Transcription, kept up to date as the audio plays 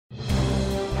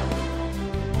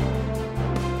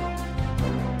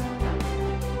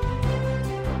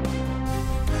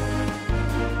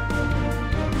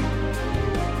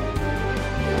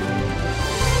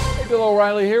Bill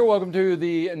O'Reilly here. Welcome to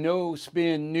the No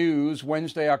Spin News,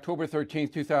 Wednesday, October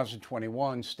 13th,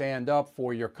 2021. Stand up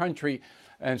for your country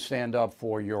and stand up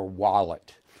for your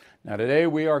wallet. Now, today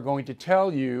we are going to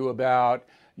tell you about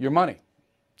your money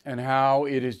and how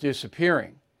it is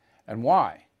disappearing and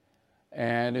why.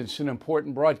 And it's an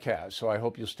important broadcast, so I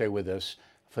hope you'll stay with us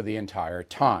for the entire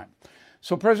time.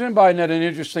 So President Biden had an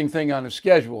interesting thing on his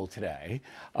schedule today.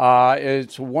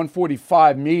 It's a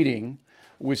 1:45 meeting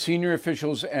with senior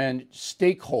officials and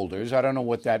stakeholders, I don't know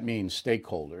what that means,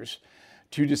 stakeholders,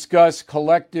 to discuss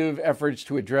collective efforts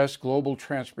to address global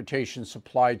transportation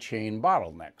supply chain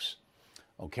bottlenecks.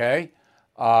 Okay?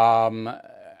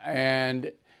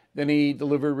 And then he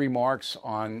delivered remarks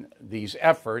on these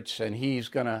efforts, and he's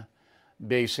going to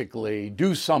basically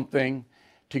do something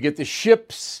to get the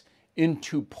ships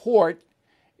into port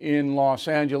in Los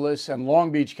Angeles and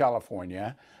Long Beach,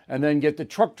 California, and then get the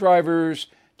truck drivers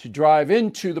to drive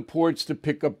into the ports to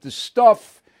pick up the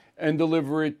stuff and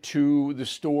deliver it to the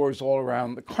stores all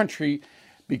around the country,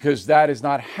 because that is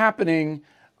not happening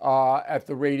at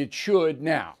the rate it should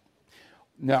now.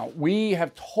 Now, we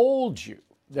have told you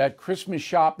that Christmas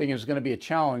shopping is going to be a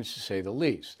challenge, to say the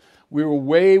least. We were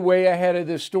way, way ahead of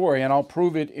this story, and I'll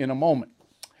prove it in a moment.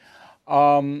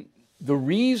 The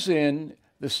reason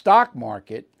the stock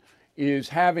market is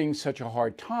having such a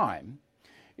hard time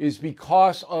is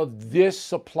because of this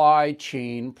supply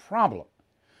chain problem.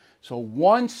 So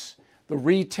once the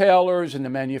retailers and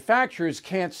the manufacturers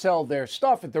can't sell their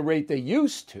stuff at the rate they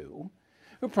used to,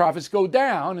 the profits go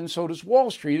down, and so does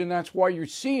Wall Street, and that's why you're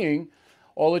seeing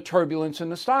all the turbulence in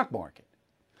the stock market.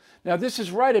 Now, this is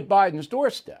right at Biden's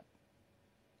doorstep,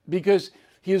 because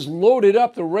he has loaded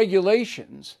up the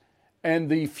regulations and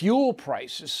the fuel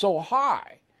prices so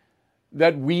high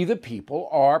that we, the people,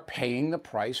 are paying the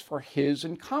price for his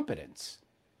incompetence.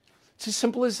 It's as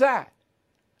simple as that.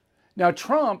 Now,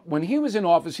 Trump, when he was in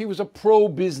office, he was a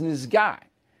pro-business guy.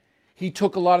 He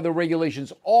took a lot of the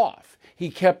regulations off. He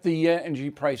kept the energy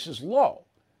prices low,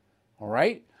 all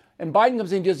right? And Biden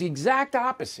comes in and does the exact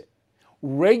opposite,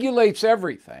 regulates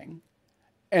everything,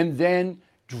 and then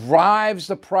drives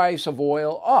the price of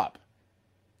oil up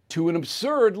to an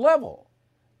absurd level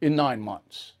in 9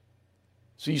 months.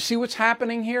 So you see what's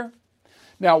happening here?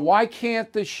 Now, why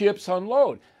can't the ships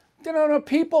unload? They don't have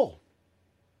people.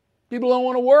 People don't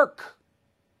want to work.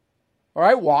 All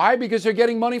right, why? Because they're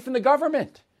getting money from the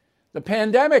government, the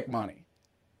pandemic money.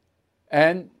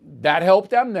 And that helped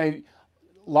them. A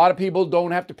lot of people don't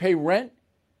have to pay rent.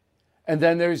 And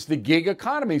then there's the gig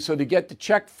economy. So they get the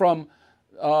check from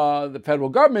the federal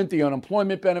government, the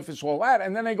unemployment benefits, all that,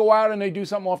 and then they go out and they do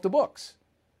something off the books.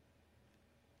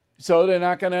 So they're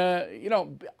not going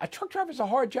to, a truck driver is a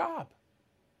hard job.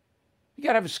 You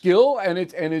got to have a skill, and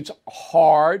it's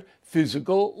hard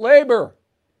physical labor.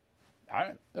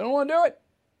 They don't want to do it.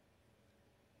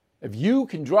 If you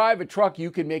can drive a truck,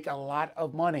 you can make a lot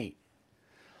of money.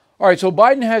 All right, so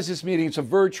Biden has this meeting. It's a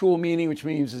virtual meeting, which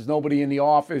means there's nobody in the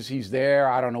office. He's there.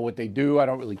 I don't know what they do. I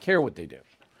don't really care what they do.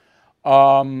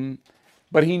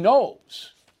 But he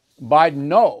knows, Biden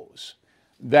knows,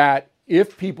 that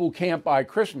if people can't buy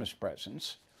Christmas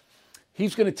presents,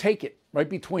 he's going to take it right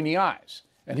between the eyes.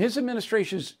 And his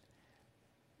administration's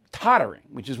tottering,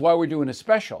 which is why we're doing a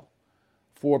special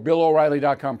for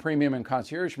BillO'Reilly.com Premium and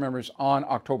Concierge members on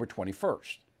October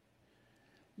 21st.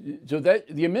 So that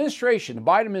the administration, the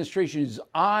Biden administration, is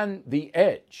on the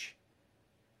edge.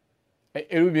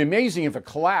 It would be amazing if it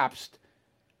collapsed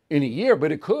in a year,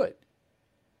 but it could.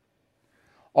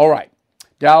 All right.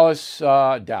 Dallas.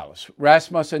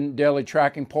 Rasmussen Daily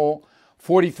Tracking Poll,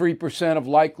 43% of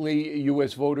likely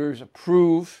U.S. voters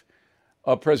approve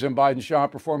of President Biden's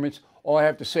job performance. All I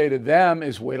have to say to them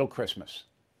is wait till Christmas.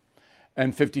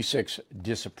 And 56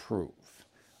 disapprove.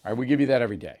 All right, we give you that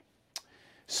every day.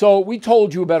 So we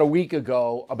told you about a week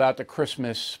ago about the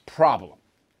Christmas problem.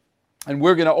 And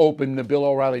we're going to open the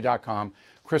BillO'Reilly.com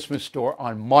Christmas store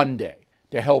on Monday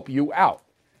to help you out,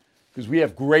 because we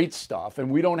have great stuff and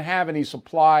we don't have any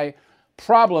supply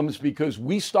problems because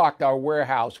we stocked our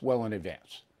warehouse well in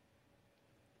advance.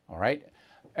 All right?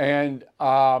 And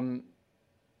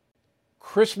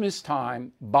Christmas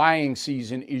time buying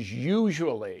season is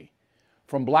usually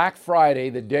from Black Friday,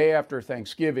 the day after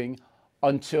Thanksgiving,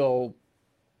 until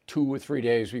 2 or 3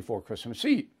 days before Christmas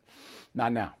Eve.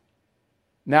 Not now.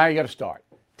 Now you got to start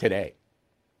today,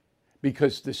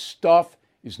 because the stuff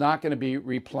is not going to be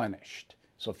replenished.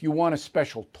 So if you want a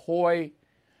special toy,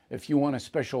 if you want a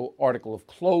special article of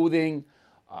clothing,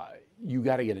 you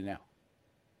got to get it now.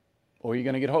 Or you're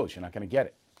going to get hosed. You're not going to get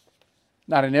it.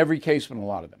 Not in every case, but in a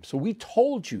lot of them. So we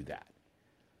told you that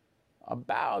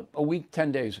about a week,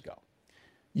 10 days ago.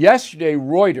 Yesterday,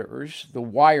 Reuters, the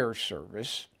wire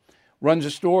service, runs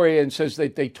a story and says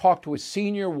that they talked to a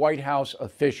senior White House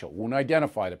official, won't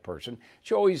identify the person,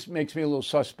 which always makes me a little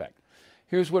suspect.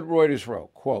 Here's what Reuters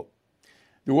wrote, quote,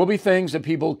 "There will be things that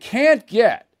people can't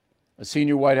get," a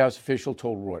senior White House official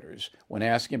told Reuters when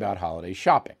asking about holiday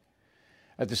shopping.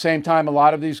 At the same time, a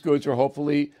lot of these goods are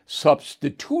hopefully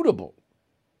substitutable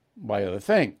by other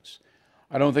things.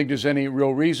 "I don't think there's any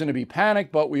real reason to be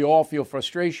panicked, but we all feel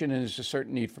frustration and there's a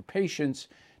certain need for patience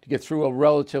to get through a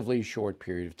relatively short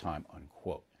period of time,"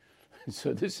 unquote.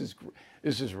 So this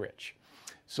is rich.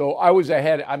 So I was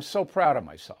ahead. I'm so proud of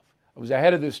myself. I was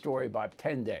ahead of this story by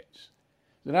 10 days.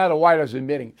 So now the White House is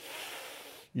admitting,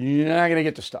 you're not going to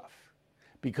get the stuff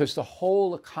because the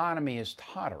whole economy is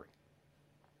tottering.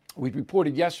 We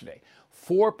reported yesterday,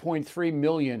 4.3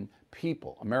 million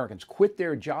people, Americans, quit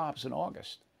their jobs in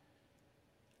August.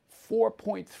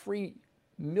 4.3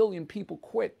 million people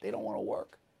quit. They don't want to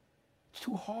work. It's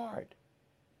too hard.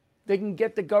 They can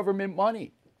get the government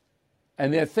money.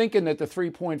 And they're thinking that the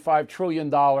 $3.5 trillion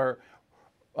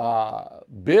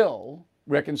bill,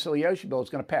 reconciliation bill, is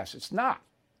going to pass. It's not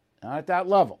at that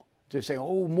level. They're saying,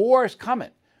 oh, more is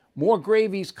coming. More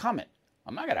gravy's coming.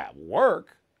 I'm not going to have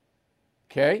work.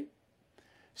 Okay?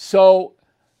 So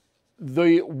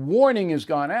the warning has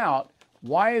gone out.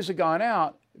 Why has it gone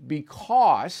out?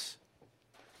 Because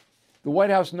the White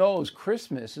House knows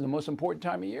Christmas is the most important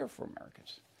time of year for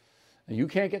Americans. And you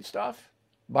can't get stuff,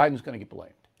 Biden's going to get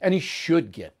blamed. And he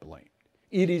should get blamed.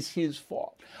 It is his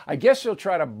fault. I guess they'll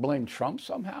try to blame Trump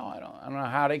somehow. I don't know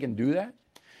how they can do that.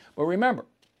 But remember,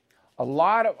 a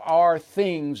lot of our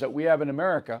things that we have in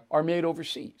America are made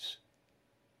overseas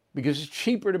because it's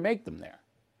cheaper to make them there.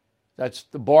 That's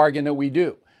the bargain that we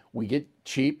do. We get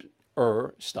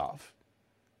cheaper stuff,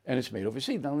 and it's made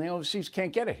overseas. Now, the overseas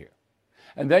can't get it here.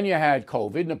 And then you had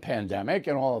COVID and a pandemic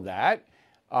and all of that.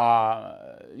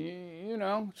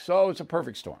 So it's a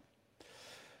perfect storm.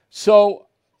 So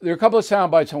there are a couple of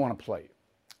sound bites I want to play.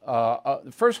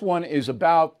 The first one is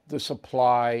about the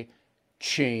supply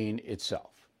chain itself.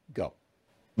 Go.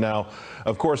 Now,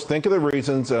 of course, think of the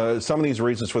reasons, some of these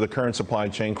reasons for the current supply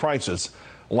chain crisis.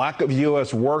 Lack of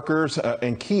U.S. workers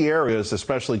in key areas,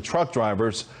 especially truck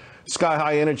drivers,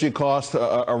 sky-high energy costs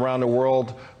around the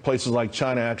world, places like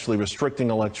China actually restricting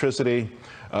electricity,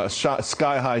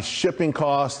 sky-high shipping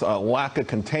costs, lack of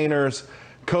containers,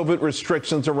 COVID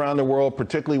restrictions around the world,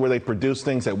 particularly where they produce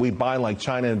things that we buy like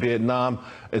China and Vietnam.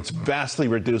 It's vastly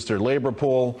reduced their labor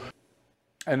pool.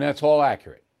 And that's all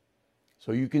accurate.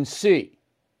 So you can see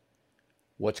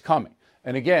what's coming.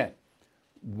 And again,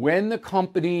 when the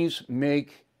companies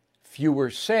make fewer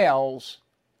sales,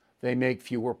 they make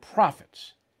fewer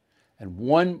profits. And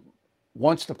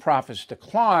once the profits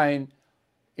decline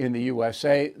in the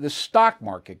USA, the stock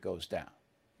market goes down.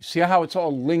 You see how it's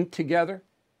all linked together?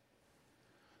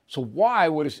 So why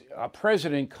would a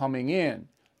president coming in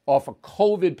off a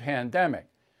COVID pandemic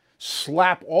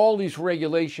slap all these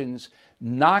regulations,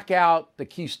 knock out the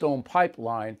Keystone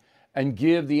Pipeline, and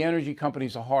give the energy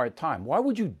companies a hard time? Why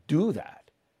would you do that?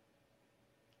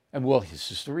 And well,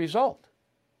 this is the result.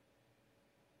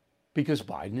 Because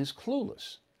Biden is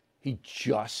clueless. He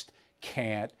just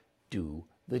can't do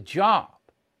the job.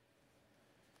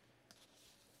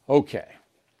 Okay.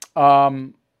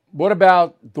 What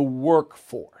about the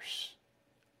workforce?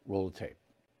 Roll the tape.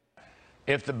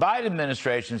 If the Biden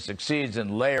administration succeeds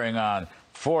in layering on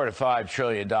 $4 to $5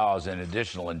 trillion in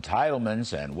additional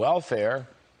entitlements and welfare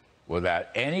without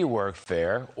any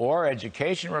workfare or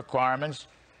education requirements,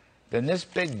 then this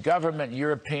big government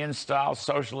European-style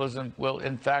socialism will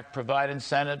in fact provide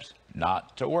incentives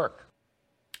not to work.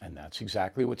 And that's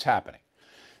exactly what's happening.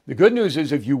 The good news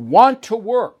is if you want to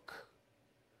work,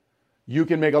 you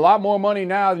can make a lot more money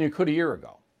now than you could a year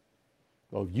ago.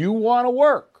 So if you want to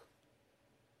work,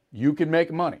 you can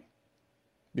make money.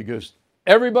 Because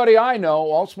everybody I know,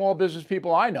 all small business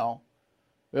people I know,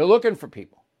 they're looking for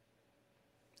people.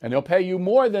 And they'll pay you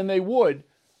more than they would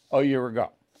a year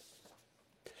ago.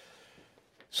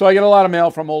 So I get a lot of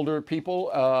mail from older people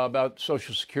about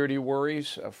Social Security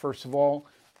worries. First of all,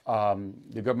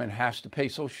 the government has to pay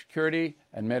Social Security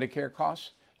and Medicare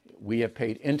costs. We have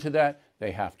paid into that.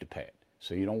 They have to pay it.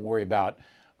 So you don't worry about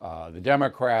the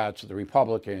Democrats or the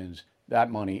Republicans. That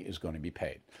money is going to be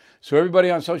paid. So everybody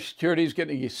on Social Security is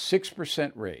getting a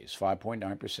 6% raise,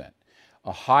 5.9%,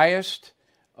 a highest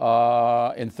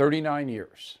in 39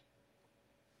 years.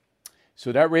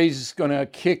 So that raise is going to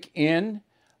kick in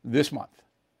this month.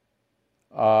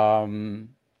 And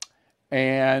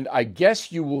I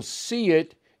guess you will see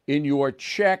it in your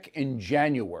check in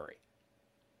January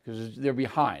because they're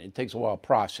behind. It takes a while to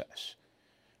process.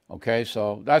 Okay,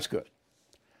 so that's good.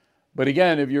 But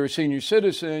again, if you're a senior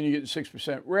citizen, you get a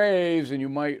 6% raise, and you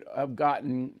might have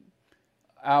gotten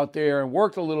out there and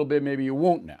worked a little bit. Maybe you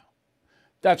won't now.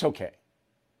 That's okay.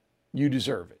 You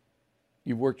deserve it.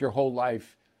 You've worked your whole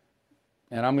life.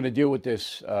 And I'm going to deal with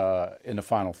this in the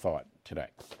final thought today.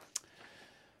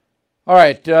 All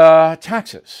right,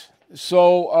 taxes.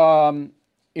 So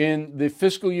in the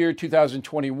fiscal year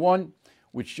 2021,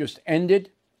 which just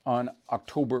ended on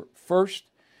October 1st,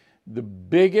 the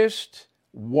biggest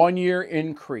one-year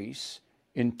increase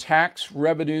in tax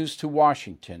revenues to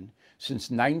Washington since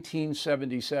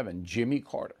 1977, Jimmy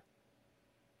Carter.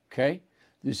 Okay?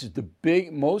 This is the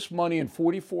most money in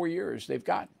 44 years they've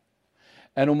gotten.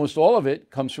 And almost all of it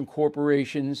comes from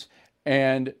corporations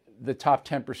and the top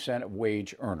 10% of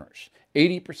wage earners.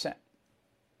 80%.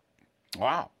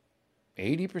 Wow.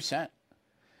 80%.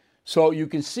 So you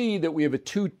can see that we have a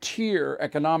two-tier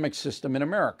economic system in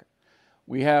America.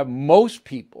 We have most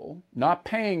people not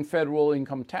paying federal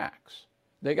income tax.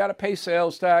 They got to pay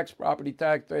sales tax, property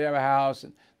tax, they have a house,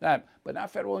 and that, but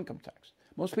not federal income tax.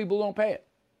 Most people don't pay it.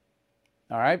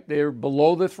 All right? They're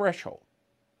below the threshold.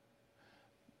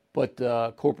 But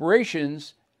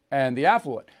corporations and the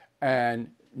affluent,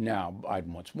 and now Biden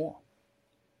wants more.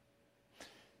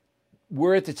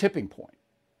 We're at the tipping point.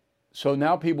 So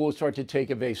now people will start to take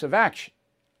evasive action,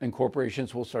 and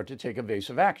corporations will start to take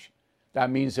evasive action. That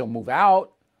means they'll move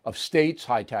out of states,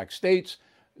 high tax states.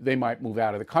 They might move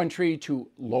out of the country to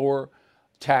lower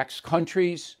tax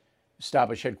countries,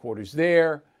 establish headquarters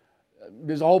there.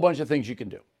 There's a whole bunch of things you can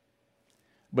do.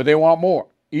 But they want more,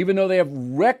 even though they have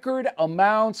record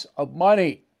amounts of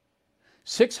money.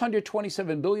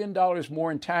 $627 billion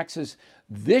more in taxes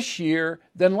this year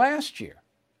than last year.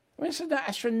 I mean, it's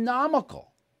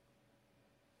astronomical.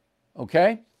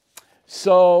 Okay?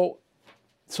 So,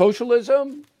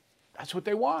 socialism, that's what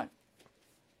they want.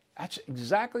 That's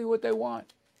exactly what they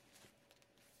want.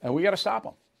 And we got to stop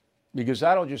them, because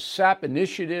that'll just sap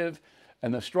initiative,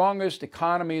 and the strongest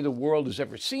economy the world has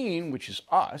ever seen, which is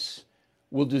us,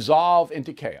 will dissolve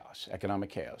into chaos, economic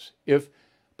chaos, if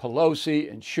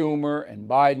Pelosi and Schumer and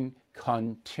Biden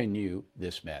continue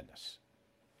this madness.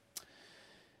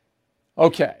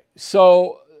 Okay,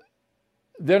 so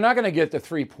they're not going to get the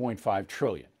 $3.5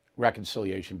 trillion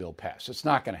reconciliation bill passed. It's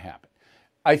not going to happen.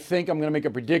 I think I'm going to make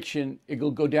a prediction.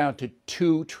 It'll go down to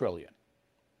 $2 trillion.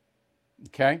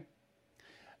 Okay?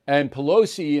 And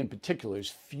Pelosi in particular is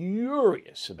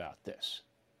furious about this.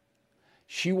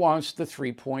 She wants the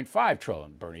 $3.5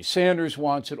 trillion. Bernie Sanders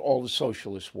wants it. All the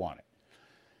socialists want it.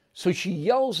 So she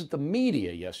yells at the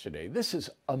media yesterday. This is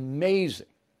amazing.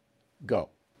 Go.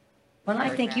 Well, I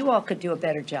think you all could do a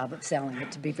better job of selling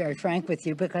it, to be very frank with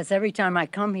you, because every time I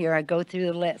come here, I go through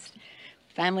the list.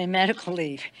 Family medical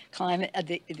leave, climate,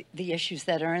 the issues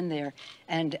that are in there.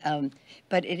 And,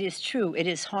 but it is true, it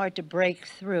is hard to break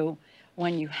through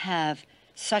when you have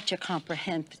such a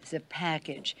comprehensive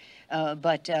package.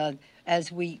 But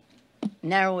as we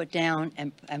narrow it down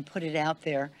and put it out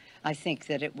there, I think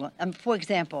that it will. For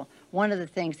example, one of the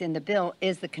things in the bill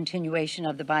is the continuation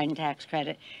of the Biden tax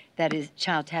credit, that is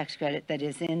child tax credit, that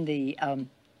is in the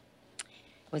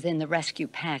was in the rescue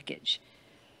package.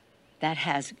 That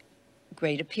has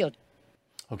great appeal.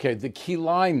 Okay, the key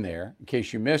line there, in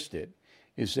case you missed it,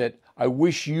 is that I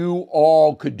wish you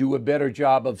all could do a better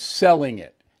job of selling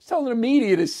it. It's telling the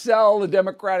media to sell the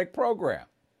Democratic program.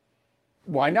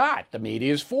 Why not? The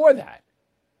media is for that.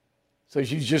 So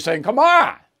she's just saying, come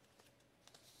on.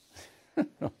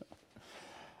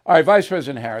 All right, Vice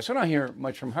President Harris, I don't hear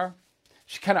much from her.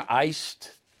 She's kind of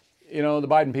iced. You know, the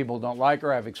Biden people don't like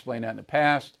her. I've explained that in the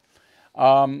past.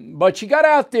 But she got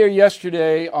out there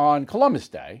yesterday on Columbus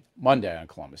Day, Monday on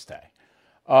Columbus Day.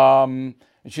 And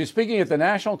she was speaking at the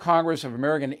National Congress of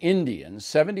American Indians,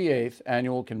 78th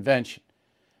Annual Convention.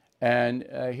 And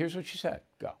here's what she said.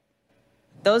 Go.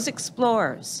 Those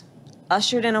explorers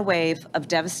ushered in a wave of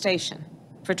devastation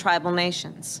for tribal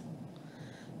nations,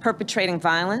 perpetrating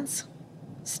violence,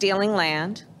 stealing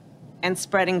land, and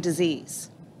spreading disease.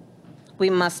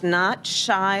 We must not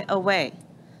shy away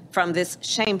from this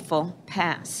shameful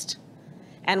past,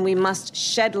 and we must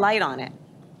shed light on it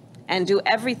and do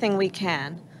everything we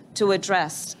can to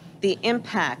address the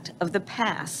impact of the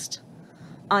past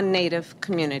on Native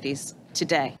communities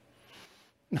today.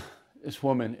 This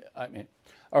woman, I mean,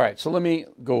 all right, so let me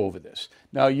go over this.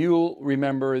 Now, you'll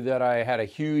remember that I had a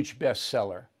huge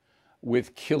bestseller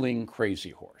with Killing Crazy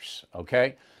Horse,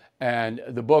 okay? And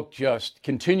the book just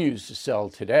continues to sell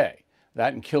today.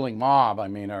 That and Killing Mob, I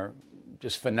mean, are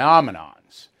just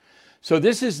phenomenons. So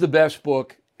this is the best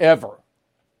book ever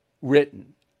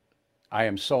written. I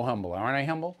am so humble, aren't I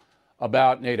humble?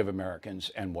 About Native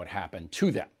Americans and what happened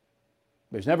to them.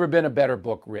 There's never been a better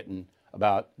book written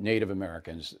about Native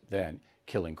Americans than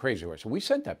Killing Crazy Horse. And we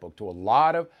sent that book to a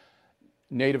lot of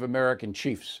Native American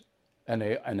chiefs, and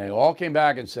they all came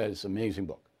back and said it's an amazing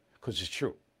book because it's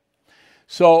true.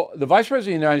 So the Vice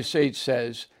President of the United States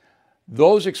says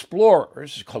those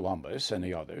explorers, Columbus and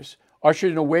the others,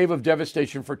 ushered in a wave of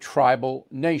devastation for tribal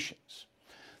nations.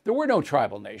 There were no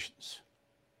tribal nations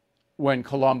when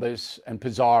Columbus and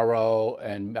Pizarro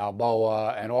and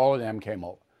Balboa and all of them came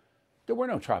over. There were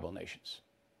no tribal nations.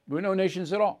 There were no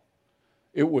nations at all.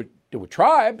 There were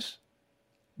tribes,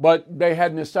 but they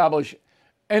hadn't established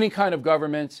any kind of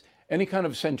governments, any kind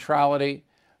of centrality.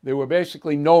 They were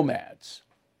basically nomads.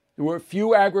 There were a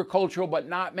few agricultural, but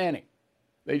not many.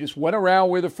 They just went around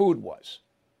where the food was.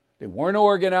 They weren't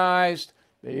organized.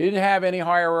 They didn't have any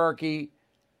hierarchy.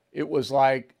 It was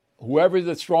like whoever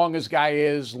the strongest guy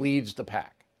is leads the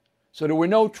pack. So there were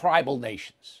no tribal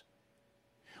nations.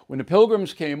 When the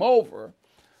Pilgrims came over,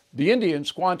 the Indians,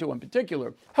 Squanto in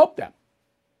particular, helped them.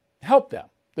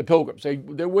 The Pilgrims. They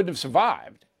wouldn't have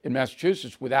survived in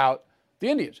Massachusetts without the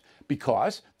Indians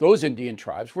because those Indian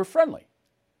tribes were friendly.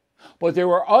 But there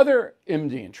were other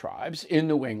Indian tribes in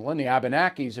New England, the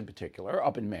Abenakis in particular,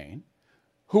 up in Maine,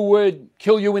 who would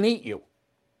kill you and eat you.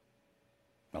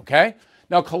 Okay?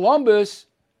 Now, Columbus,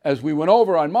 as we went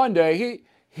over on Monday,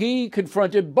 he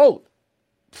confronted both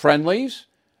friendlies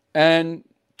and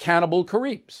cannibal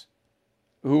Caribs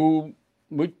who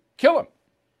would kill him.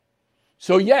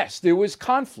 So yes, there was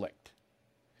conflict.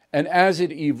 And as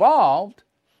it evolved,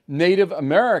 Native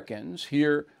Americans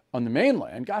here on the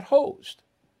mainland got hosed.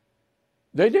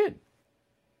 They did.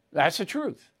 That's the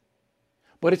truth.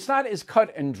 But it's not as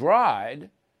cut and dried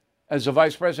as the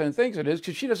vice president thinks it is,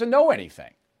 because she doesn't know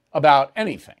anything about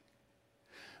anything.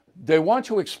 They want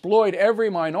to exploit every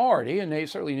minority, and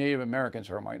certainly Native Americans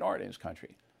are a minority in this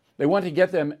country. They want to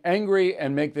get them angry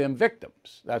and make them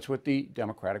victims. That's what the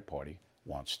Democratic Party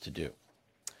wants to do.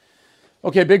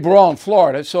 Okay, big brawl in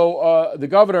Florida. So the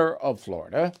governor of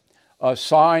Florida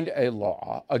signed a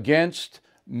law against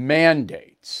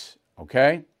mandates,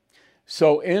 okay?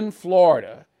 So in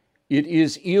Florida, it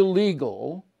is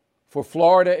illegal for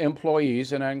Florida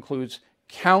employees, and that includes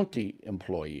county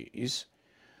employees,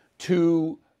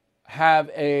 to have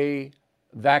a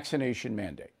vaccination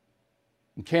mandate.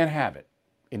 You can't have it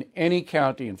in any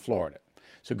county in Florida.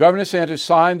 So Governor Sanders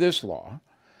signed this law.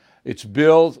 It's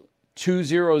Bill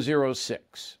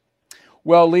 2006.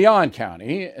 Well, Leon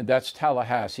County, that's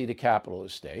Tallahassee, the capital of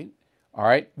the state, all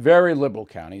right, very liberal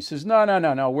county, says, no,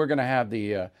 we're going to have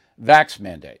the vax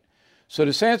mandate. So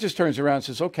DeSantis turns around and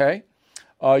says, okay,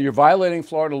 you're violating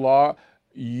Florida law.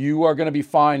 You are going to be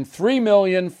fined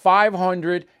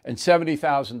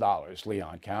 $3,570,000,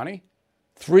 Leon County.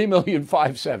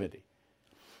 $3,570,000.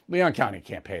 Leon County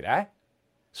can't pay that.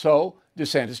 So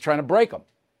DeSantis is trying to break them.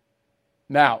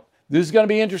 Now, this is going to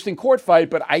be an interesting court fight,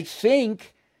 but I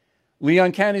think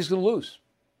Leon County is going to lose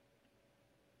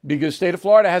because the state of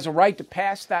Florida has a right to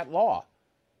pass that law.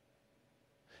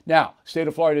 Now, the state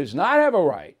of Florida does not have a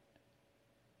right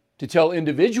to tell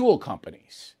individual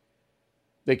companies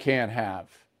they can't have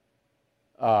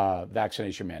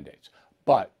vaccination mandates.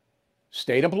 But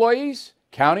state employees,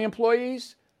 county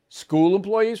employees, school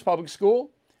employees, public school,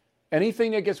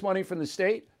 anything that gets money from the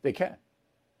state, they can.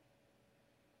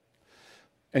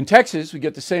 In Texas, we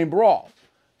get the same brawl.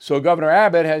 So Governor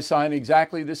Abbott has signed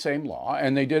exactly the same law,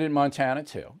 and they did it in Montana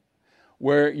too,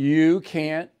 where you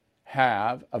can't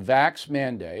have a vax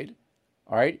mandate,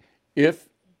 all right, if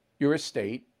you're a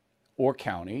state or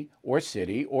county or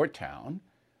city or town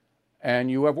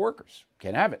and you have workers.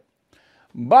 Can't have it.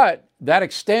 But that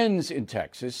extends in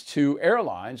Texas to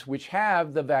airlines which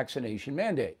have the vaccination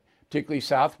mandate, particularly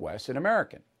Southwest and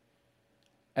American.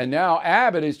 And now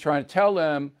Abbott is trying to tell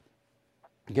them,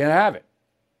 you can't have it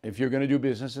if you're going to do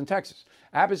business in Texas.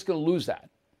 Abbott's going to lose that.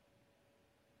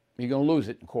 You're going to lose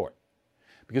it in court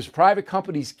because private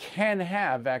companies can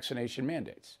have vaccination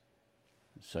mandates.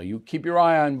 So you keep your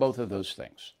eye on both of those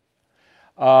things.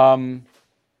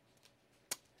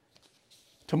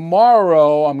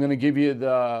 Tomorrow, I'm going to give you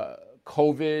the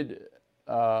COVID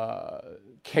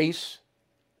case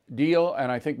deal,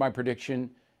 and I think my prediction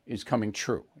is coming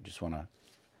true. I just want to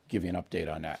give you an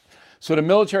update on that. So the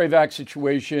military vax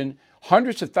situation,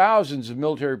 hundreds of thousands of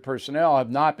military personnel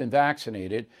have not been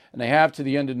vaccinated, and they have to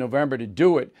the end of November to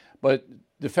do it. But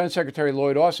Defense Secretary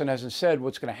Lloyd Austin hasn't said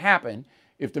what's going to happen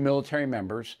if the military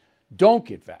members don't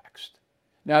get vaxxed.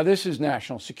 Now, this is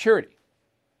national security.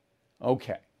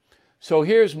 Okay. So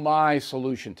here's my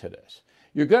solution to this.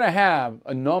 You're going to have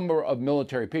a number of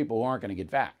military people who aren't going to get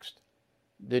vaxxed.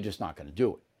 They're just not going to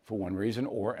do it for one reason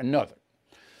or another.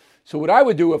 So what I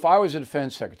would do if I was a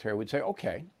defense secretary would say,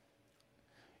 okay,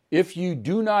 if you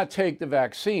do not take the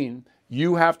vaccine,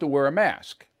 you have to wear a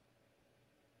mask.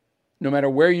 No matter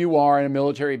where you are in a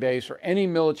military base or any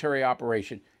military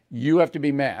operation, you have to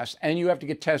be masked and you have to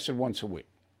get tested once a week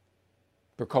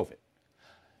for COVID.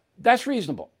 That's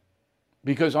reasonable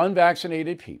because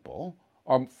unvaccinated people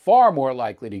are far more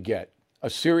likely to get a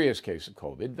serious case of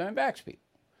COVID than vax people.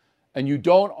 And you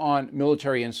don't, on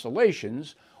military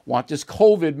installations, want this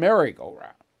COVID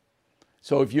merry-go-round.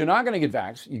 So if you're not going to get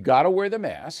vaxxed, you got to wear the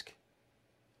mask,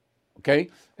 okay?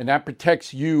 And that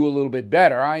protects you a little bit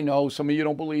better. I know some of you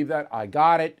don't believe that. I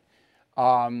got it.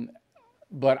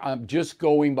 But I'm just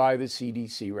going by the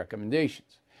CDC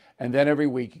recommendations. And then every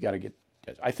week you got to get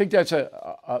tested. I think that's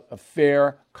a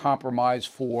fair compromise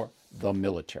for the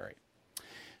military.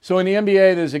 So in the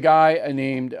NBA, there's a guy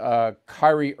named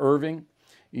Kyrie Irving.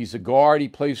 He's a guard. He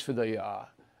plays for the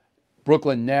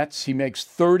Brooklyn Nets. He makes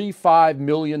 $35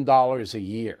 million a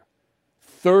year.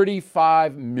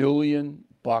 $35 million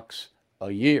a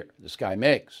year this guy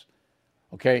makes.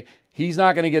 Okay? He's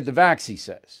not going to get the vax, he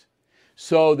says.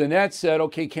 So the Nets said,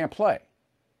 okay, can't play.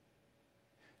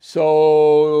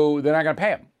 So they're not going to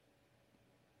pay him.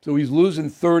 So he's losing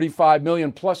 $35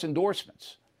 million plus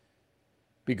endorsements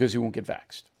because he won't get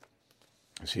vaxxed.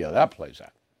 See how that plays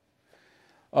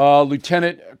out.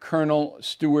 Lieutenant Colonel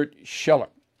Stuart Scheller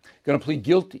going to plead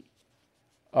guilty.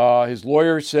 His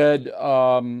lawyer said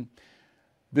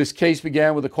this case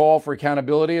began with a call for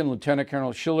accountability, and Lieutenant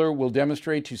Colonel Scheller will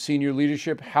demonstrate to senior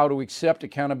leadership how to accept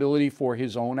accountability for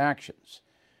his own actions.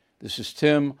 This is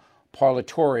Tim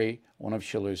Parlatore, one of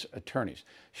Schiller's attorneys.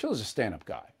 Schiller's a stand-up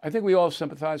guy. I think we all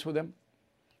sympathize with him.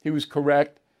 He was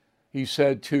correct. He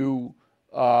said to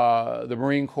the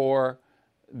Marine Corps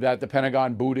that the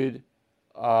Pentagon booted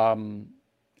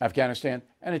Afghanistan,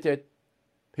 and it did.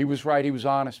 He was right. He was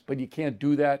honest. But you can't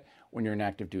do that when you're an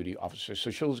active duty officer.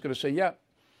 So Schiller's going to say, yeah,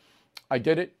 I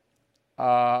did it.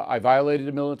 I violated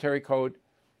the military code.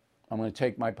 I'm going to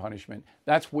take my punishment.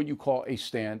 That's what you call a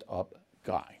stand-up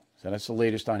guy. So that's the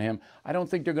latest on him. I don't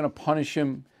think they're going to punish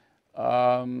him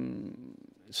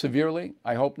severely.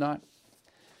 I hope not.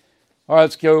 All right,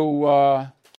 let's go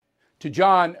to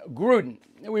John Gruden.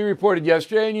 We reported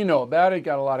yesterday, and you know about it,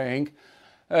 got a lot of ink,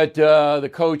 that the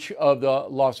coach of the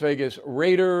Las Vegas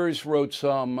Raiders wrote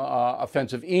some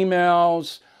offensive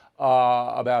emails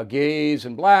about gays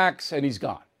and blacks, and he's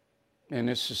gone. In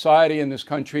this society, in this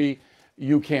country,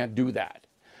 you can't do that.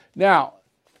 Now,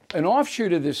 an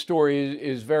offshoot of this story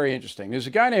is very interesting. There's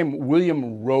a guy named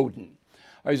William Roden.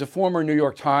 He's a former New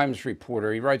York Times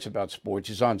reporter. He writes about sports.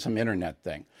 He's on some internet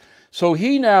thing. So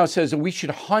he now says that we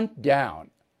should hunt down,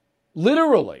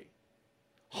 literally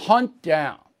hunt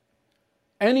down,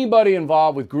 anybody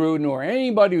involved with Gruden or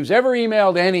anybody who's ever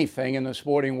emailed anything in the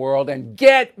sporting world and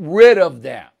get rid of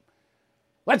them.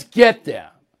 Let's get them.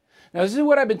 Now, this is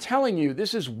what I've been telling you.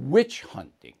 This is witch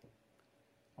hunting.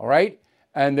 All right?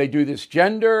 And they do this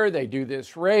gender, they do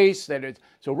this race.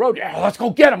 So Roden, yeah, let's go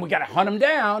get them. We got to hunt them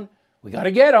down. We got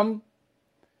to get them.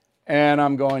 And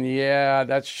I'm going, yeah,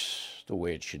 that's the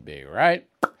way it should be, right?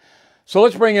 So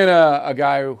let's bring in a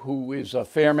guy who is a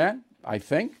fair man, I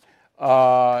think.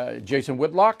 Jason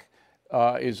Whitlock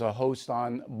is a host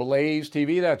on Blaze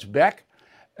TV. That's Beck.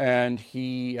 And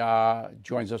he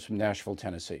joins us from Nashville,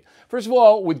 Tennessee. First of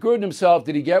all, with Gruden himself,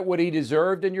 did he get what he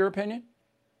deserved, in your opinion?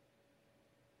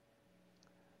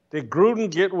 Did Gruden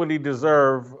get what he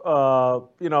deserved?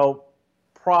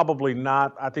 Probably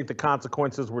not. I think the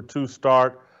consequences were too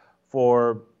stark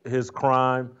for his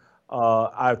crime.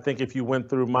 I think if you went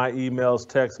through my emails,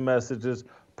 text messages,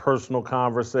 personal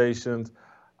conversations,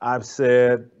 I've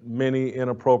said many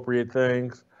inappropriate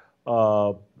things,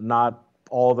 not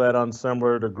all that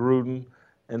unsimilar to Gruden.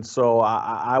 And so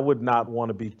I would not want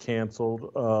to be canceled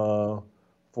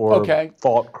for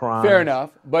thought crimes. Fair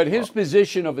enough. But his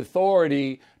position of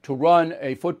authority to run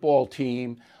a football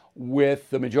team with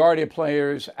the majority of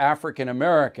players African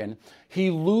American, he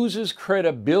loses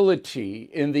credibility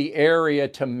in the area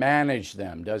to manage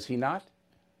them, does he not?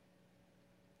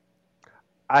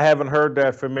 I haven't heard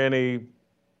that from any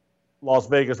Las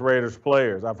Vegas Raiders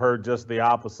players. I've heard just the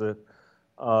opposite,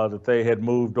 that they had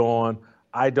moved on.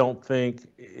 I don't think,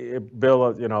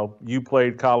 Bill, you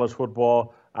played college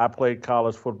football. I played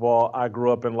college football. I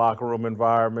grew up in locker room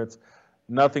environments.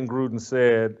 Nothing Gruden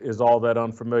said is all that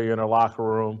unfamiliar in a locker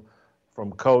room,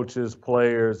 from coaches,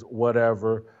 players,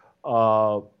 whatever.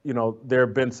 There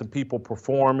have been some people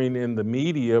performing in the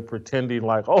media pretending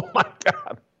like, oh my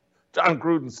God, John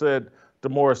Gruden said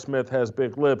DeMaurice Smith has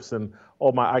big lips, and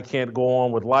I can't go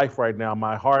on with life right now.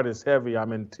 My heart is heavy.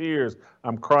 I'm in tears.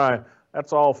 I'm crying.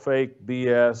 That's all fake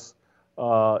BS.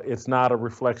 It's not a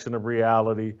reflection of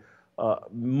reality.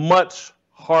 Much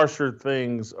harsher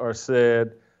things are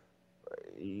said.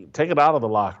 Take it out of the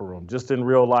locker room, just in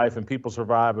real life, and people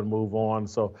survive and move on.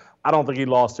 So I don't think he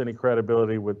lost any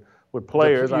credibility with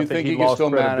players. I think he lost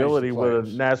credibility with a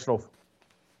national.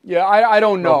 Yeah, I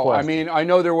don't know. No I mean, I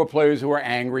know there were players who were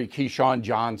angry, Keyshawn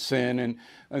Johnson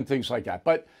and things like that.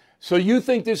 But so you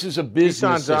think this is a business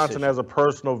Keyshawn Johnson decision? has a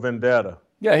personal vendetta.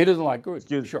 Yeah, he doesn't like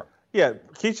Gruden. Sure. Yeah,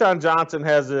 Keyshawn Johnson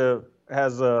has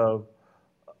a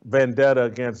vendetta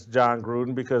against John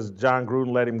Gruden because John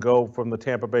Gruden let him go from the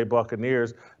Tampa Bay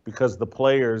Buccaneers because the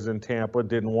players in Tampa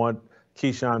didn't want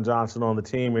Keyshawn Johnson on the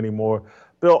team anymore.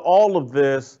 Bill, all of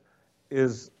this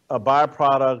is a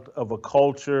byproduct of a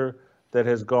culture that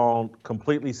has gone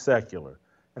completely secular.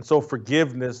 And so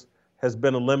forgiveness has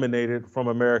been eliminated from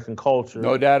American culture.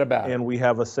 No doubt about it. And we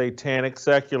have a satanic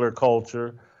secular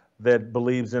culture that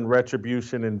believes in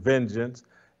retribution and vengeance.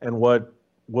 And what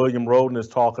William Roden is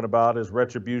talking about is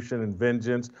retribution and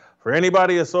vengeance for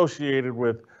anybody associated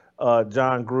with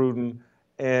John Gruden.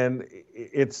 And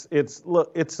it's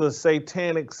a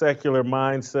satanic secular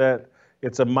mindset.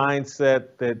 It's a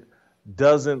mindset that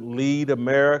doesn't lead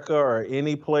America or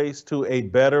any place to a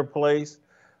better place.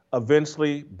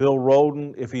 Eventually, Bill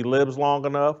Roden, if he lives long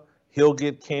enough, he'll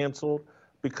get canceled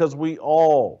because we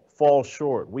all fall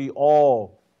short. We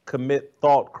all commit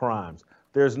thought crimes.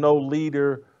 There's no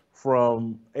leader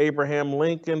from Abraham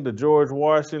Lincoln to George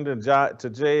Washington to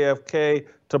JFK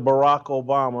to Barack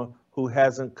Obama who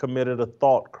hasn't committed a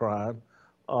thought crime.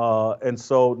 And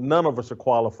so none of us are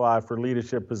qualified for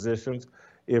leadership positions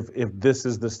if this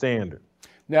is the standard.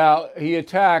 Now, he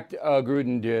attacked,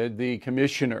 Gruden did, the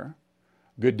commissioner,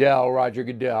 Roger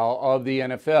Goodell, of the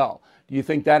NFL. Do you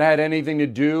think that had anything to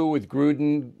do with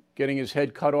Gruden getting his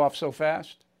head cut off so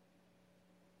fast?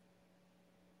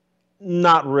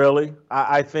 Not really.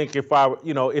 I think if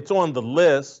it's on the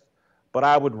list, but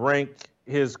I would rank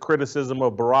his criticism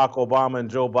of Barack Obama and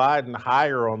Joe Biden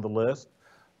higher on the list.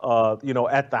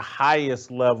 At the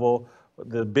highest level,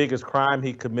 the biggest crime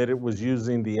he committed was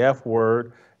using the F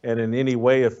word and in any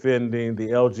way offending the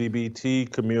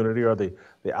LGBT community or the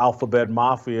alphabet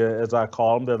mafia, as I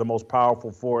call them. They're the most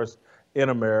powerful force in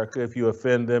America. If you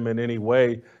offend them in any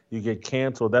way, you get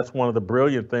canceled. That's one of the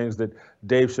brilliant things that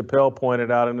Dave Chappelle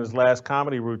pointed out in his last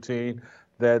comedy routine,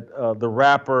 that the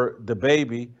rapper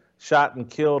DaBaby shot and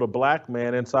killed a black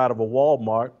man inside of a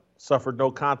Walmart, suffered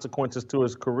no consequences to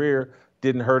his career,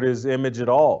 didn't hurt his image at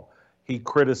all. He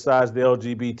criticized the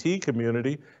LGBT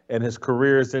community, and his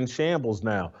career is in shambles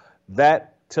now.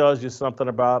 That tells you something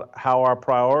about how our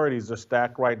priorities are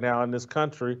stacked right now in this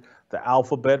country. The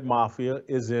alphabet mafia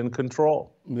is in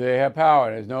control. They have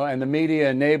power, and the media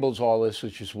enables all this,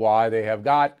 which is why they have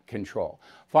got control.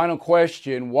 Final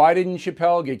question, why didn't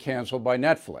Chappelle get canceled by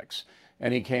Netflix?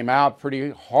 And he came out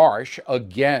pretty harsh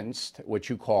against what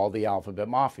you call the alphabet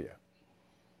mafia.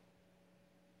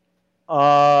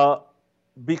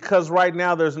 Because right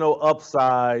now there's no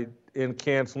upside in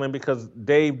canceling, because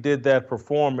Dave did that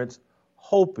performance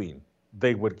hoping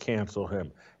they would cancel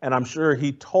him. And I'm sure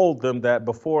he told them that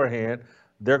beforehand.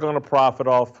 They're going to profit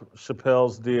off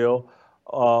Chappelle's deal.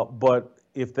 But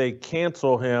if they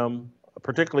cancel him,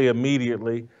 particularly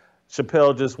immediately,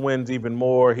 Chappelle just wins even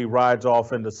more. He rides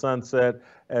off into sunset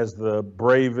as the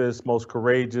bravest, most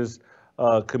courageous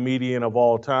comedian of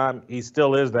all time. He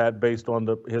still is that based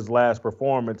on his last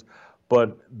performance.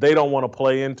 But they don't want to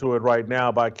play into it right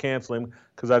now by canceling,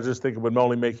 because I just think it would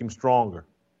only make him stronger.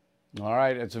 All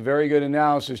right. It's a very good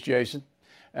analysis, Jason.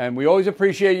 And we always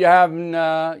appreciate you having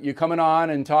you coming on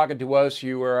and talking to us.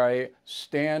 You are a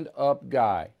stand-up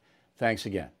guy. Thanks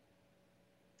again.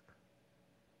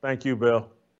 Thank you, Bill.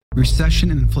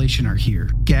 Recession and inflation are here.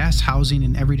 Gas, housing,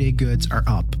 and everyday goods are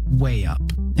up, way up.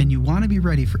 And you want to be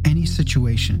ready for any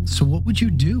situation. So what would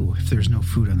you do if there's no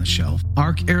food on the shelf?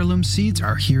 ARC Heirloom Seeds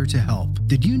are here to help.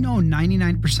 Did you know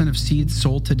 99% of seeds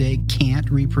sold today can't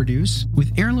reproduce?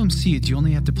 With Heirloom Seeds, you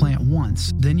only have to plant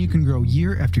once. Then you can grow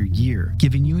year after year,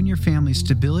 giving you and your family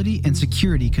stability and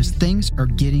security, because things are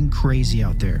getting crazy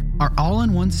out there. Our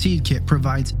all-in-one seed kit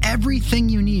provides everything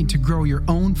you need to grow your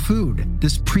own food.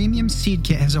 This premium seed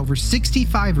kit has over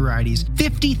 65 varieties,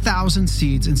 50,000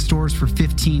 seeds in stores for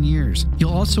 15 years.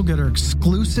 You'll also get our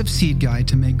exclusive seed guide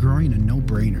to make growing a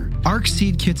no-brainer. ARC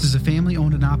Seed Kits is a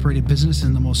family-owned and operated business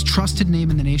and the most trusted name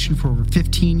in the nation for over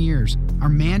 15 years. Our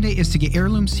mandate is to get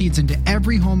heirloom seeds into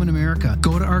every home in America.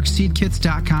 Go to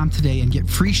arcseedkits.com today and get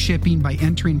free shipping by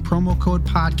entering promo code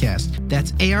podcast.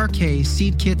 That's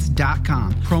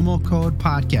ARKseedkits.com, promo code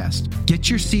podcast. Get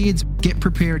your seeds, get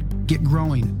prepared, get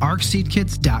growing.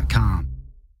 arcseedkits.com.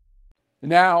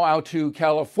 Now out to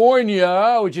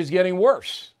California, which is getting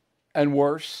worse and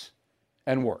worse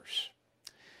and worse.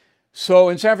 So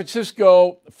in San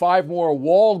Francisco, 5 more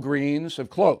Walgreens have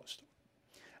closed.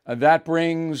 That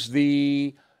brings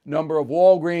the number of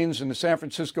Walgreens in the San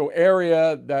Francisco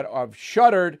area that have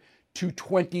shuttered to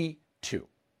 22.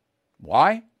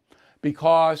 Why?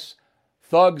 Because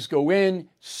thugs go in,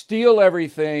 steal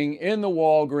everything in the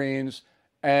Walgreens,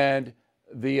 and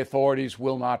the authorities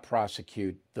will not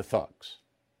prosecute the thugs.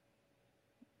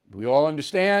 We all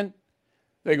understand.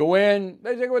 They go in,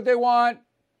 they take what they want.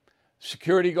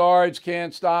 Security guards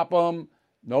can't stop them.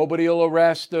 Nobody will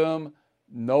arrest them.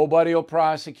 Nobody will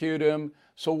prosecute them.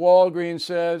 So Walgreens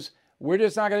says, we're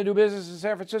just not going to do business in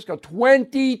San Francisco.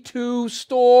 22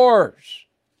 stores.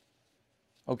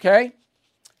 Okay?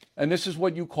 And this is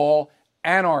what you call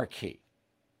anarchy.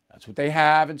 That's what they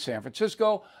have in San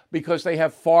Francisco because they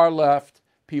have far left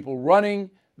people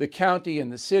running the county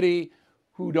and the city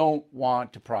who don't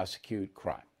want to prosecute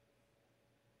crime.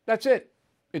 That's it.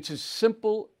 It's as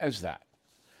simple as that.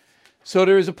 So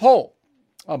there is a poll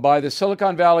by the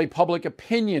Silicon Valley public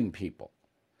opinion people,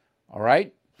 all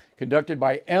right, conducted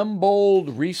by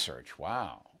Embold Research.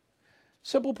 Wow.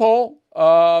 Simple poll.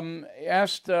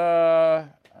 Asked, I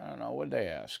don't know, what did they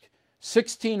ask?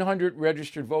 1,600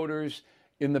 registered voters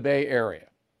in the Bay Area.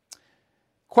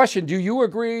 Question, do you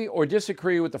agree or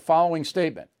disagree with the following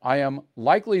statement? I am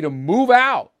likely to move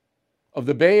out of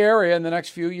the Bay Area in the next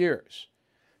few years.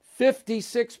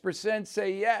 56%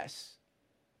 say yes.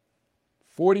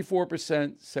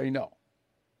 44% say no.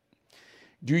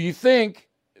 Do you think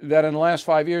that in the last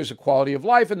 5 years, the quality of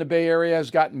life in the Bay Area has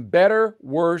gotten better,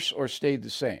 worse, or stayed the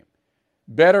same?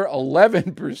 Better,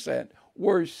 11%.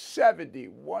 Worse,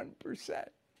 71%.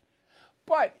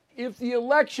 But if the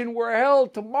election were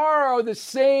held tomorrow, the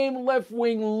same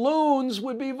left-wing loons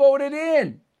would be voted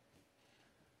in.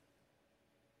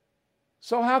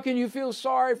 So how can you feel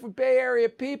sorry for Bay Area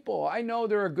people? I know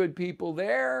there are good people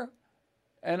there,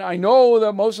 and I know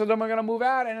that most of them are going to move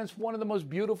out, and it's one of the most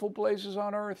beautiful places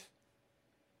on earth.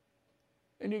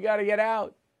 And you got to get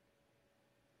out.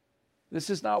 This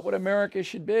is not what America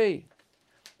should be.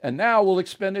 And now we'll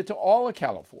expand it to all of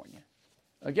California.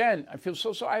 Again, I feel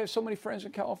so sorry. I have so many friends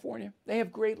in California. They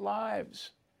have great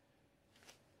lives.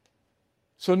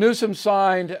 So Newsom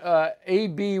signed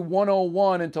AB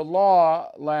 101 into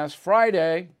law last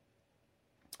Friday,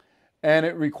 and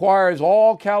it requires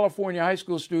all California high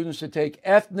school students to take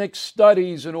ethnic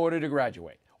studies in order to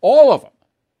graduate. All of them.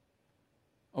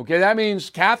 Okay, that means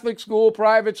Catholic school,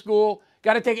 private school,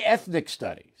 got to take ethnic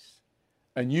studies.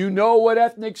 And you know what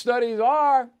ethnic studies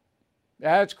are.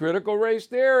 That's critical race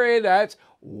theory. That's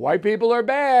white people are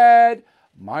bad,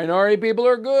 minority people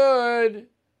are good.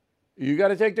 You got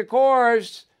to take the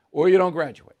course or you don't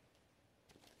graduate.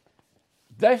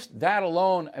 That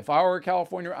alone, if I were in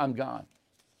California, I'm gone.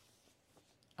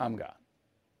 I'm gone.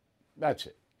 That's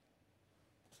it.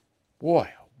 Boy,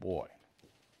 oh boy.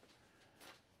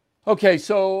 Okay,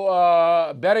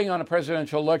 so betting on a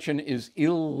presidential election is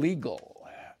illegal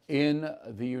in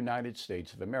the United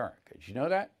States of America. Did you know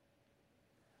that?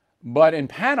 But in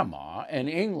Panama and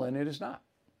England, it is not.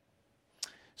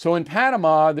 So in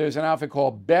Panama, there's an outfit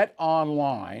called Bet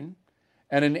Online,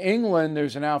 and in England,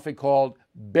 there's an outfit called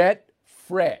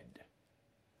Betfred.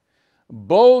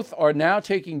 Both are now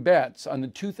taking bets on the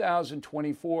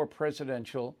 2024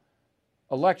 presidential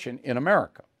election in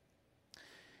America.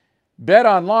 Bet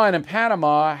Online in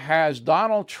Panama has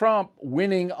Donald Trump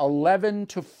winning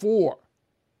 11-4,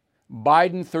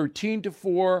 Biden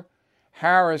 13-4,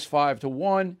 Harris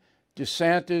 5-1,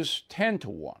 DeSantis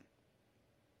 10-1.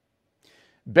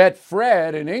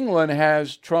 Betfred in England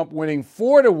has Trump winning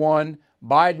 4-1,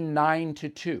 Biden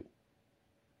 9-2.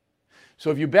 So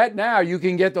if you bet now, you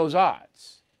can get those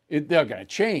odds. They're going to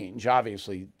change,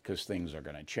 obviously, because things are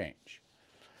going to change.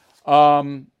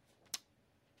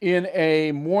 In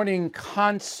a Morning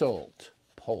Consult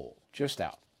poll just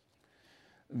out,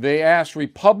 they asked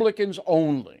Republicans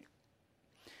only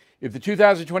if the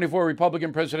 2024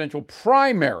 Republican presidential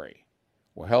primary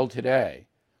were held today,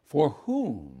 for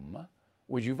whom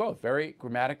would you vote? Very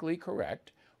grammatically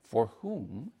correct. For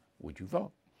whom would you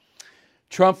vote?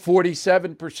 Trump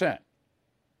 47%,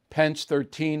 Pence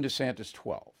 13%, DeSantis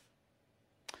 12%.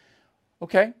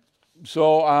 Okay,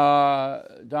 so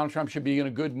Donald Trump should be in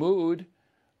a good mood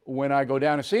when I go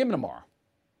down to see him tomorrow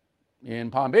in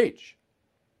Palm Beach.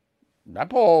 That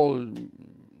poll,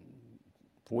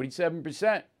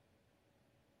 47%.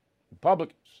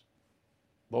 Republicans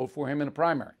vote for him in a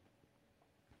primary.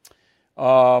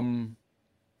 I'm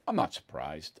not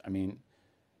surprised. I mean,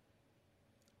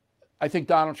 I think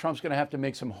Donald Trump's going to have to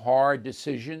make some hard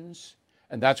decisions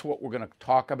And that's what we're going to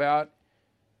talk about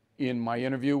in my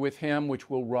interview with him, which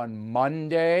will run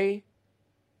Monday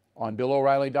on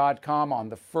BillO'Reilly.com, on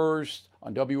the First,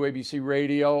 on WABC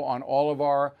Radio, on all of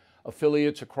our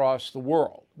affiliates across the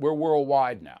world. We're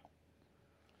worldwide now.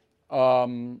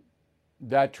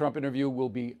 That Trump interview will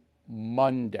be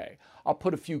Monday. I'll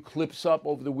put a few clips up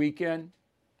over the weekend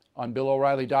on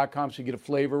BillO'Reilly.com so you get a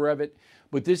flavor of it.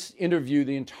 But this interview,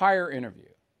 the entire interview,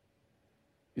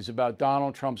 is about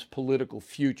Donald Trump's political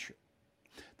future.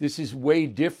 This is way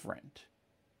different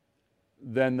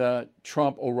than the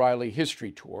Trump-O'Reilly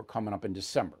history tour coming up in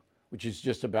December, which is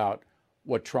just about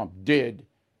what Trump did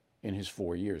in his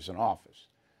 4 years in office.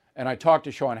 And I talked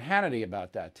to Sean Hannity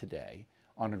about that today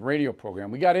on a radio program.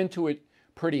 We got into it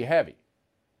pretty heavy.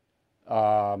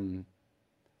 And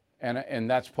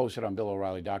that's posted on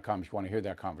BillO'Reilly.com if you want to hear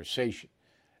that conversation.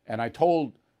 And I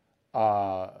told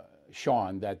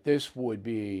Sean that this would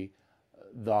be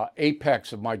the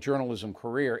apex of my journalism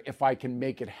career if I can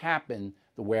make it happen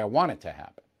the way I want it to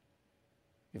happen.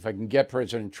 If I can get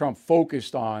President Trump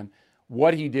focused on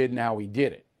what he did and how he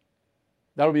did it.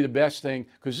 That'll be the best thing,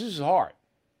 because this is hard.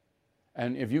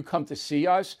 And if you come to see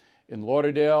us in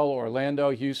Lauderdale,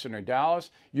 Orlando, Houston, or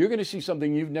Dallas, you're going to see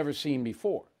something you've never seen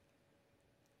before.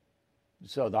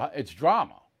 So it's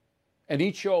drama. And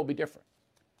each show will be different.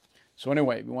 So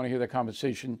anyway, if you want to hear that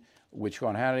conversation with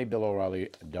Sean Hannity,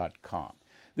 BillO'Reilly.com.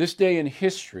 This day in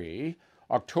history,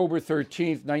 October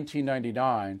 13th,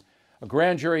 1999, a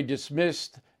grand jury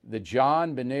dismissed the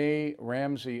JonBenét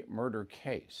Ramsey murder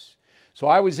case. So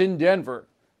I was in Denver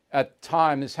at the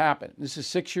time this happened. This is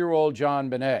 6-year-old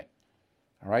JonBenét.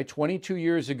 All right, 22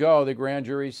 years ago, the grand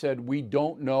jury said, we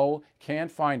don't know,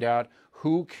 can't find out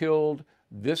who killed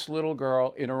this little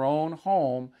girl in her own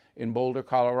home in Boulder,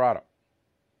 Colorado.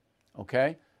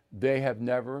 Okay? They have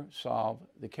never solved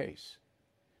the case.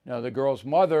 Now, the girl's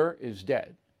mother is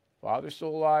dead. Father's still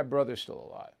alive, brother's still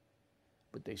alive.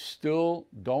 But they still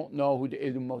don't know who did.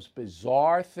 It's the most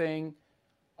bizarre thing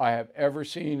I have ever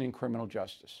seen in criminal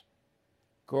justice.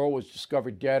 Girl was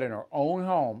discovered dead in her own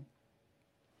home.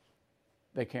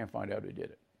 They can't find out who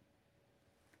did it.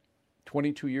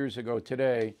 22 years ago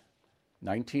today,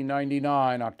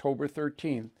 1999, October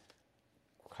 13th,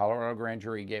 Colorado grand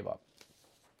jury gave up.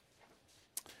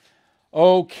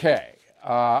 Okay,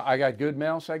 I got good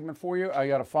mail segment for you. I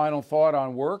got a final thought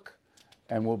on work,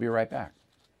 and we'll be right back.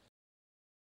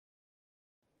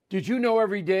 Did you know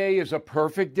every day is a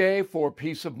perfect day for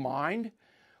peace of mind?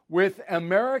 With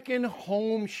American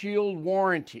Home Shield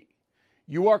Warranty,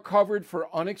 you are covered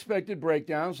for unexpected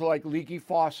breakdowns like leaky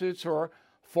faucets or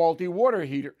faulty water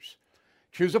heaters.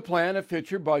 Choose a plan that fits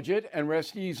your budget and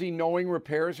rest easy knowing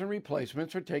repairs and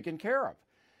replacements are taken care of.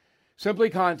 Simply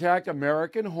contact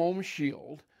American Home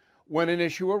Shield when an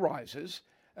issue arises,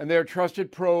 and their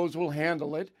trusted pros will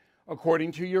handle it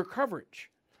according to your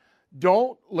coverage.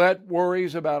 Don't let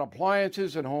worries about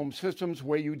appliances and home systems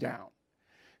weigh you down.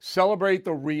 Celebrate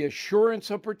the reassurance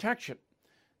of protection.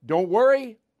 Don't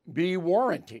worry, be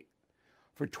warranty.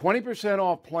 For 20%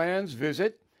 off plans,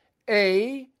 visit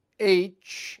ahs.com/bill.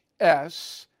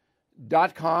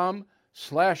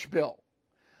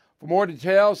 For more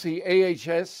details, see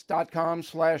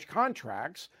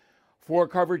ahs.com/contracts for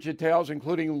coverage details,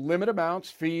 including limit amounts,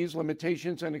 fees,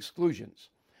 limitations, and exclusions.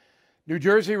 New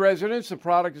Jersey residents, the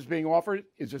product is being offered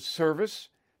is a service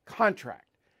contract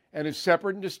and is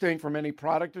separate and distinct from any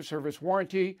product or service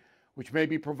warranty, which may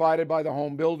be provided by the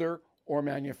home builder or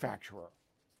manufacturer.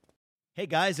 Hey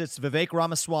guys, it's Vivek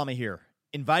Ramaswamy here,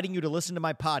 inviting you to listen to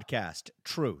my podcast,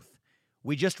 Truth.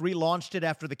 We just relaunched it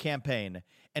after the campaign,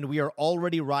 and we are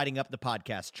already riding up the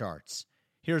podcast charts.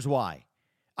 Here's why.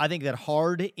 I think that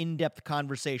hard, in-depth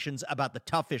conversations about the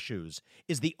tough issues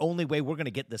is the only way we're going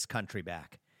to get this country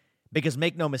back. Because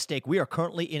make no mistake, we are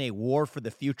currently in a war for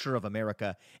the future of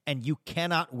America, and you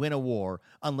cannot win a war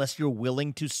unless you're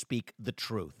willing to speak the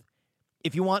truth.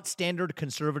 If you want standard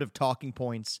conservative talking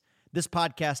points, this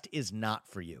podcast is not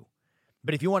for you.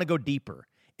 But if you want to go deeper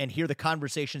and hear the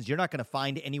conversations you're not going to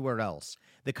find anywhere else,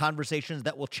 the conversations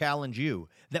that will challenge you,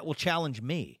 that will challenge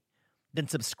me, then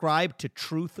subscribe to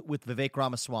Truth with Vivek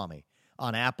Ramaswamy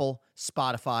on Apple,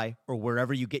 Spotify, or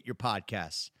wherever you get your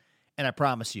podcasts. And I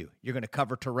promise you, you're going to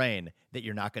cover terrain that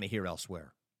you're not going to hear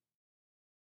elsewhere.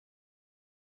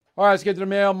 All right, let's get to the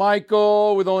mail.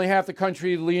 Michael, with only half the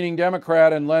country leaning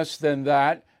Democrat and less than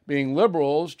that being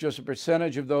liberals, just a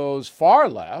percentage of those far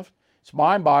left, it's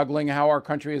mind-boggling how our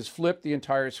country has flipped the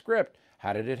entire script.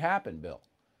 How did it happen, Bill?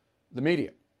 The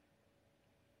media.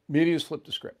 Media's flipped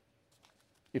the script.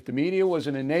 If the media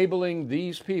wasn't enabling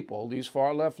these people, these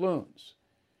far left loons,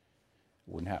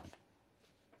 it wouldn't happen.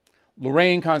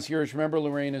 Lorraine, concierge member.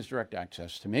 Lorraine has direct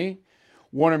access to me.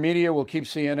 Warner Media will keep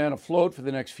CNN afloat for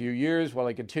the next few years while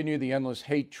they continue the endless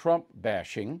hate Trump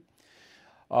bashing.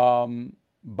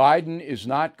 Biden is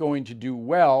not going to do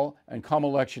well, and come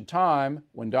election time,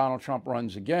 when Donald Trump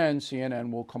runs again,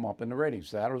 CNN will come up in the ratings.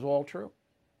 That is all true.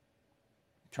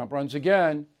 Trump runs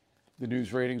again, the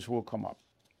news ratings will come up.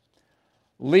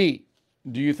 Lee,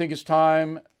 do you think it's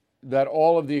time that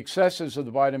all of the excesses of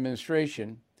the Biden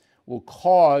administration will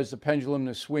cause the pendulum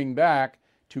to swing back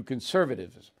to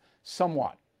conservatism?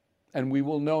 Somewhat. And we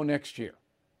will know next year.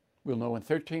 We'll know in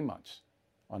 13 months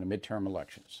on the midterm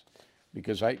elections.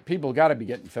 Because people got to be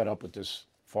getting fed up with this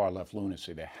far-left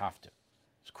lunacy. They have to.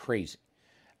 It's crazy.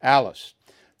 Alice,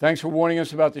 thanks for warning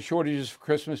us about the shortages for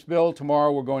Christmas, Bill.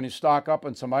 Tomorrow we're going to stock up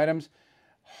on some items.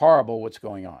 Horrible what's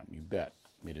going on. You bet.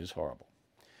 It is horrible.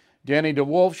 Danny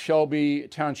DeWolf, Shelby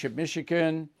Township,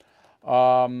 Michigan.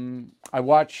 I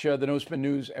watch the No Spin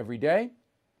News every day.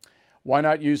 Why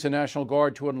not use the National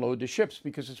Guard to unload the ships?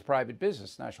 Because it's private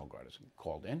business. National Guard isn't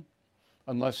called in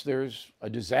unless there's a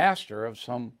disaster of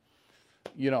some,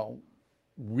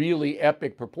 really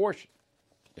epic proportion.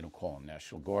 They don't call them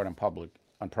National Guard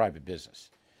on private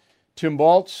business. Tim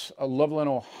Baltz, Loveland,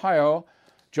 Ohio.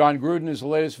 John Gruden is the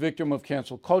latest victim of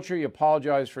cancel culture. He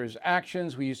apologized for his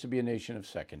actions. We used to be a nation of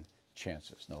second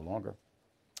chances. No longer.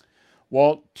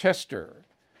 Walt Tester,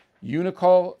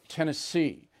 Unicole,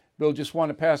 Tennessee. Bill, just want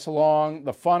to pass along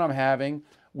the fun I'm having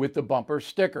with the bumper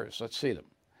stickers. Let's see them.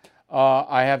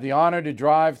 I have the honor to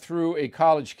drive through a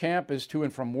college campus to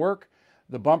and from work.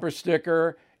 The bumper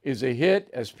sticker is a hit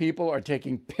as people are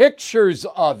taking pictures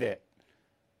of it.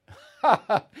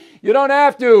 You don't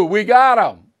have to. We got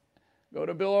them. Go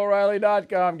to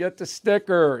BillO'Reilly.com. Get the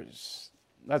stickers.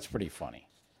 That's pretty funny.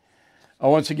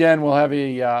 Once again, we'll have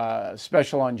a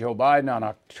special on Joe Biden on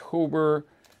October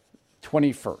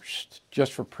 21st,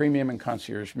 just for premium and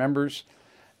concierge members.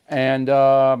 And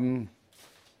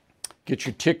get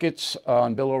your tickets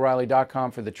on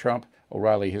BillO'Reilly.com for the Trump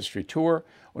O'Reilly History Tour.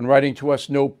 When writing to us,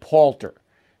 no palter,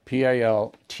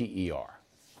 Palter.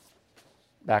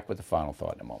 Back with the final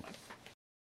thought in a moment.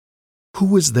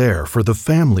 Who is there for the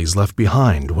families left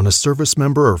behind when a service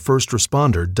member or first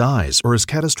responder dies or is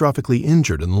catastrophically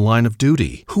injured in the line of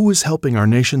duty? Who is helping our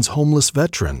nation's homeless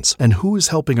veterans? And who is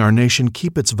helping our nation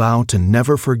keep its vow to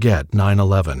never forget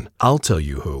 9/11? I'll tell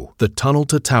you who. The Tunnel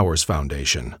to Towers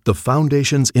Foundation. The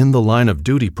foundation's In the Line of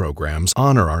Duty programs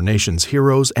honor our nation's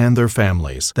heroes and their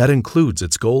families. That includes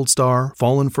its Gold Star,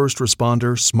 Fallen First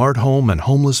Responder, Smart Home, and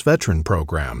Homeless Veteran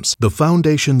programs. The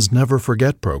foundation's Never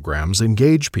Forget programs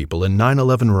engage people in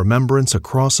 9/11 remembrance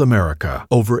across America.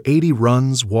 Over 80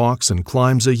 runs, walks, and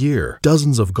climbs a year,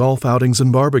 dozens of golf outings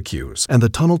and barbecues, and the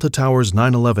Tunnel to Towers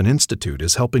 9/11 Institute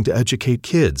is helping to educate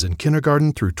kids in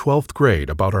kindergarten through 12th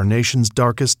grade about our nation's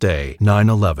darkest day,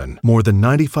 9/11. More than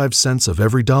 95 cents of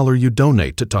every dollar you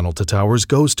donate to Tunnel to Towers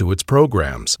goes to its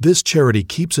programs. This charity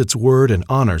keeps its word and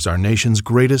honors our nation's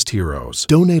greatest heroes.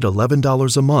 Donate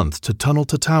 $11 a month to Tunnel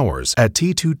to Towers at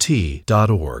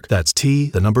T2T.org. That's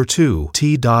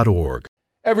T2T.org.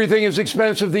 Everything is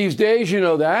expensive these days, you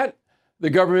know that. The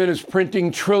government is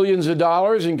printing trillions of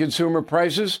dollars and consumer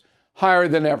prices higher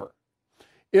than ever.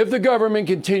 If the government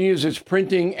continues its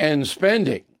printing and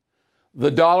spending,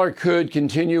 the dollar could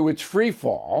continue its free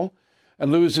fall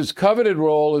and lose its coveted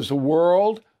role as the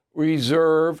world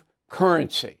reserve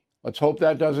currency. Let's hope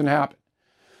that doesn't happen.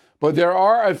 But there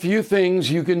are a few things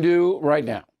you can do right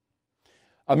now.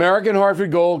 American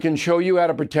Hartford Gold can show you how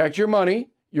to protect your money,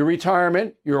 your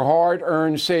retirement, your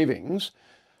hard-earned savings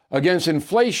against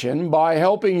inflation by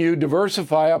helping you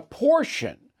diversify a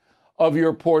portion of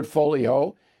your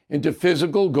portfolio into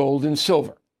physical gold and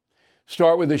silver.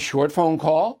 Start with a short phone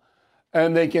call,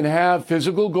 and they can have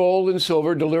physical gold and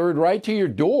silver delivered right to your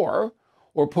door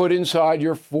or put inside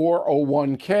your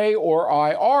 401k or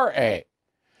IRA.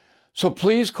 So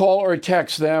please call or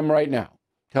text them right now.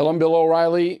 Tell them Bill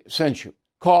O'Reilly sent you.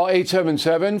 Call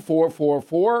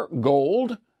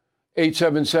 877-444-GOLD,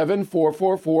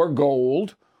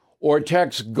 877-444-GOLD, or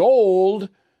text GOLD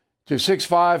to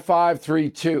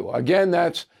 65532. Again,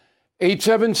 that's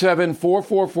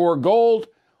 877-444-GOLD,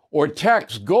 or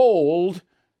text GOLD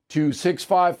to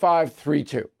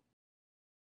 65532.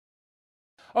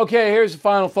 Okay, here's the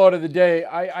final thought of the day.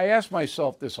 I ask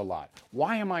myself this a lot.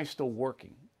 Why am I still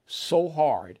working so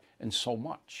hard and so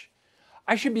much?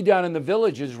 I should be down in the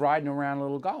villages riding around a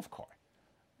little golf cart,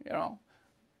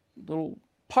 little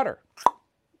putter.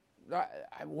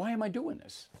 Why am I doing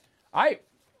this? I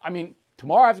mean,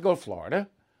 tomorrow I have to go to Florida.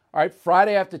 All right,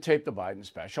 Friday I have to tape the Biden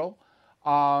special.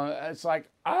 It's like,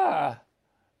 but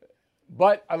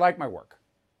I like my work.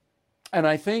 And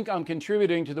I think I'm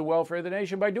contributing to the welfare of the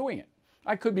nation by doing it.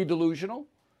 I could be delusional.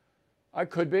 I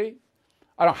could be.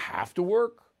 I don't have to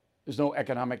work. There's no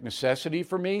economic necessity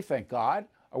for me, thank God.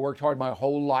 I worked hard my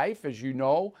whole life, as you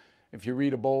know. If you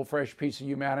read A Bold, Fresh Piece of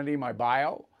Humanity, my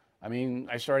bio,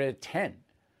 I started at 10.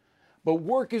 But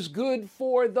work is good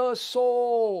for the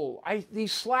soul.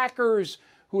 These slackers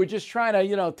who are just trying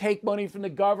to, take money from the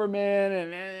government,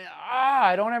 and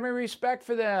I don't have any respect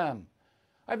for them.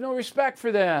 I have no respect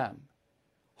for them.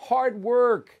 Hard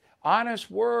work, honest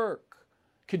work,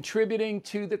 contributing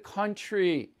to the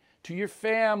country, to your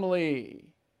family.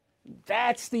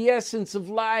 That's the essence of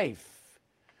life.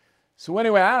 So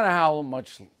anyway, I don't know how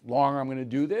much longer I'm going to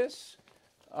do this.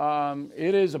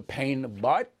 It is a pain in the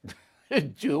butt to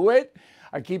do it.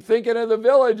 I keep thinking of the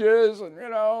villages and,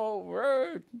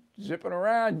 we're zipping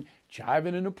around,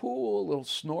 jiving in the pool, a little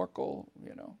snorkel,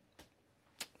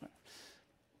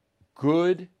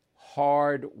 Good,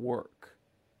 hard work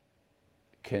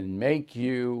can make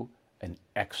you an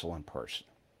excellent person.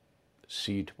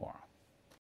 See you tomorrow.